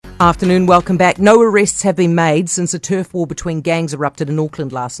Afternoon, welcome back. No arrests have been made since a turf war between gangs erupted in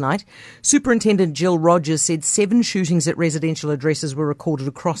Auckland last night. Superintendent Jill Rogers said 7 shootings at residential addresses were recorded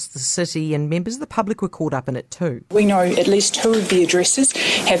across the city and members of the public were caught up in it too. We know at least 2 of the addresses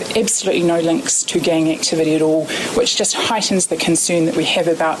have absolutely no links to gang activity at all, which just heightens the concern that we have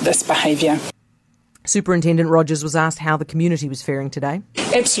about this behaviour. Superintendent Rogers was asked how the community was faring today.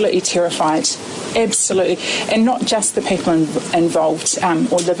 Absolutely terrified, absolutely. And not just the people involved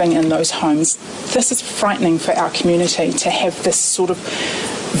or living in those homes. This is frightening for our community to have this sort of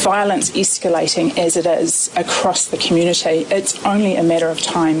violence escalating as it is across the community. It's only a matter of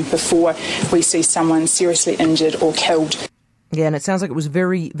time before we see someone seriously injured or killed. Yeah, and it sounds like it was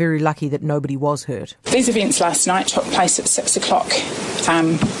very, very lucky that nobody was hurt. These events last night took place at 6 o'clock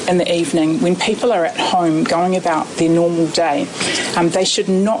in the evening when people are at home going about their normal day. They should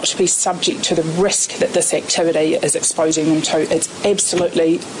not be subject to the risk that this activity is exposing them to. It's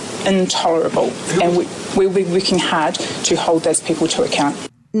absolutely intolerable, and we'll be working hard to hold those people to account.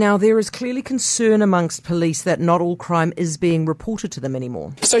 Now, there is clearly concern amongst police that not all crime is being reported to them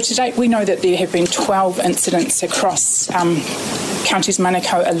anymore. So to date, we know that there have been 12 incidents across counties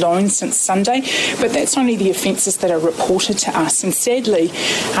Manukau alone since Sunday, but that's only the offences that are reported to us. And sadly,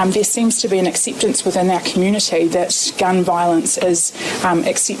 there seems to be an acceptance within our community that gun violence is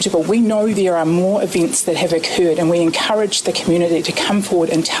acceptable. We know there are more events that have occurred, and we encourage the community to come forward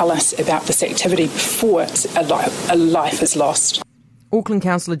and tell us about this activity before a life is lost. Auckland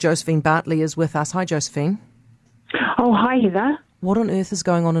Councillor Josephine Bartley is with us. Hi, Josephine. Oh, hi, Heather. What on earth is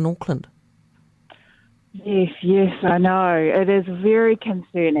going on in Auckland? Yes, I know. It is very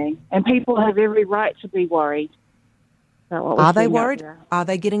concerning, and people have every right to be worried. Are they worried? Are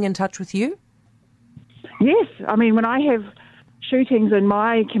they getting in touch with you? Yes. I mean, when I have shootings in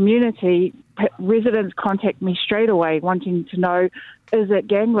my community, residents contact me straight away wanting to know, is it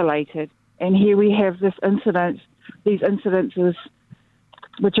gang-related? And here we have these incidences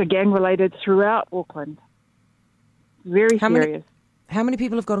which are gang-related throughout Auckland. Very serious. How many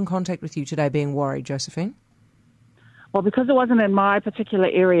people have got in contact with you today being worried, Josephine? Well, because it wasn't in my particular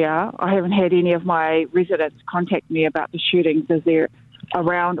area, I haven't had any of my residents contact me about the shootings as they're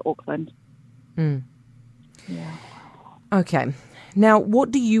around Auckland. Mm. Yeah. Okay. Now,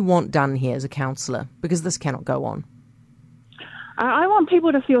 what do you want done here as a councillor? Because this cannot go on. I want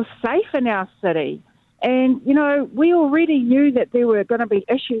people to feel safe in our city. And, you know, we already knew that there were going to be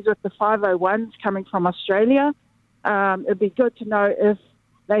issues with the 501s coming from Australia. It'd be good to know if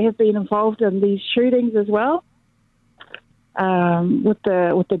they have been involved in these shootings as well, with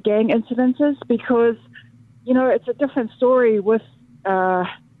the gang incidences, because, you know, it's a different story with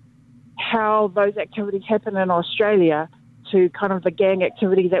how those activities happen in Australia to kind of the gang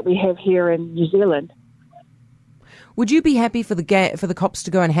activity that we have here in New Zealand. Would you be happy for the cops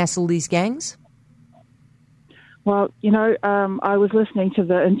to go and hassle these gangs? Well, you know, I was listening to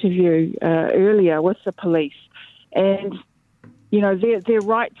the interview earlier with the police, and, you know, they're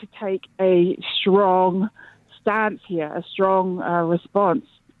right to take a strong stance here, a strong response,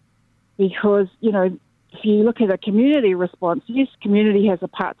 because, you know, if you look at a community response, yes, community has a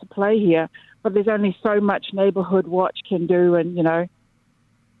part to play here, but there's only so much Neighbourhood Watch can do, and, you know,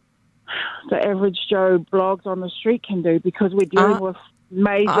 the average Joe blogs on the street can do, because we're dealing with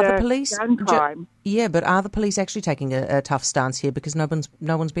major gun crime. Yeah, but are the police actually taking a tough stance here, because no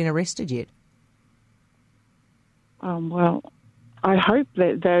one's been arrested yet? Well, I hope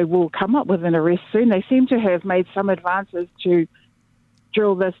that they will come up with an arrest soon. They seem to have made some advances to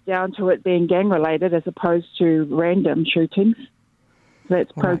drill this down to it being gang-related as opposed to random shootings.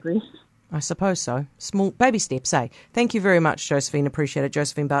 That's progress. I suppose so. Small baby steps, eh? Thank you very much, Josephine. Appreciate it.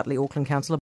 Josephine Bartley, Auckland Councillor.